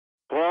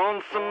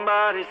Won't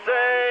somebody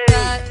say?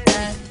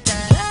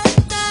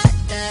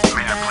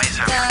 May I please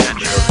have your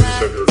attention?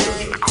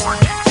 The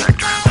quarantine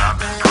sector has not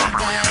been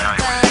properly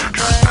evaluated for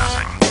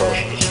trespassing.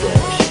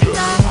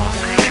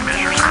 Safety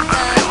measures are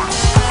not available.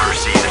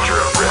 Proceed at your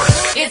own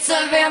risk. It's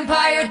a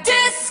vampire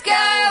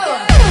disco.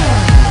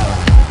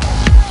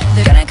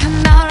 They're gonna come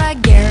out, I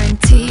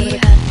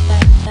guarantee,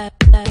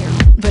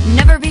 but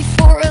never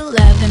before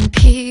 11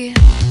 p.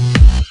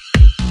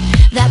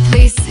 That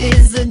place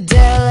is a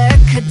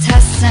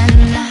delicatessen,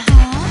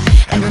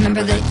 and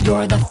remember that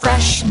you're the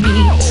fresh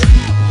meat.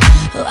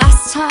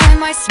 Last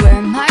time I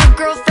swear my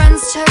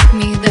girlfriends took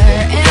me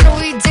there, and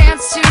we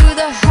danced to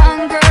the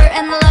hunger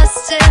and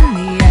lust in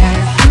the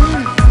air.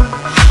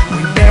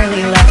 We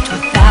barely left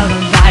without a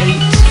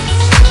bite.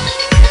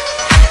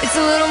 It's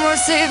a little more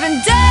safe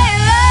and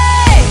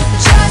daylight.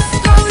 Just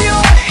throw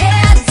your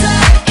hands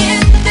up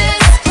in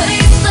this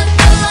place. Let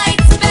the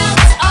lights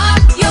bounce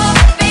off your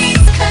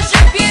face, 'cause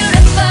you're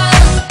beautiful.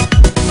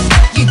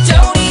 You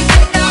don't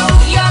even know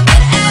you're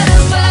an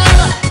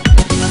animal.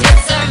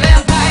 It's a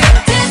vampire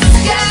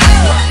disco.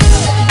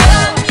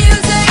 The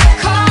music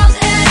calls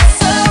and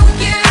so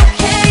you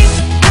came.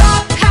 Raw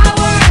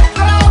power,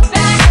 throw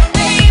back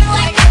fame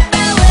like a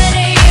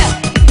felony.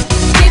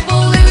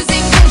 People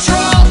losing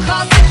control,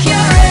 call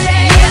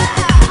security.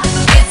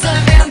 It's a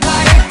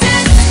vampire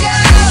disco.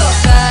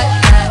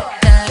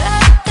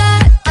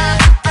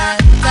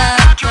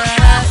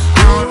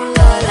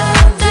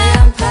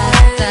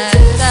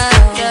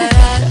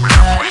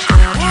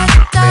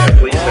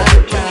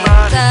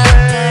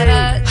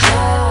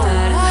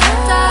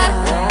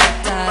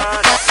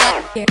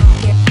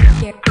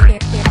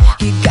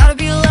 You gotta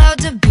be allowed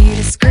to be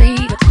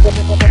discreet,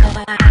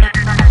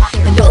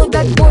 and all the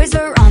bad boys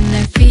are on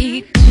their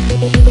feet.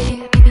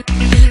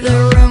 The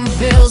room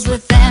fills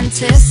with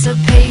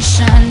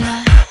anticipation.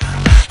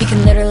 You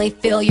can literally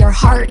feel your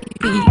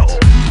heartbeat.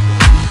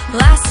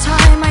 Last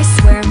time I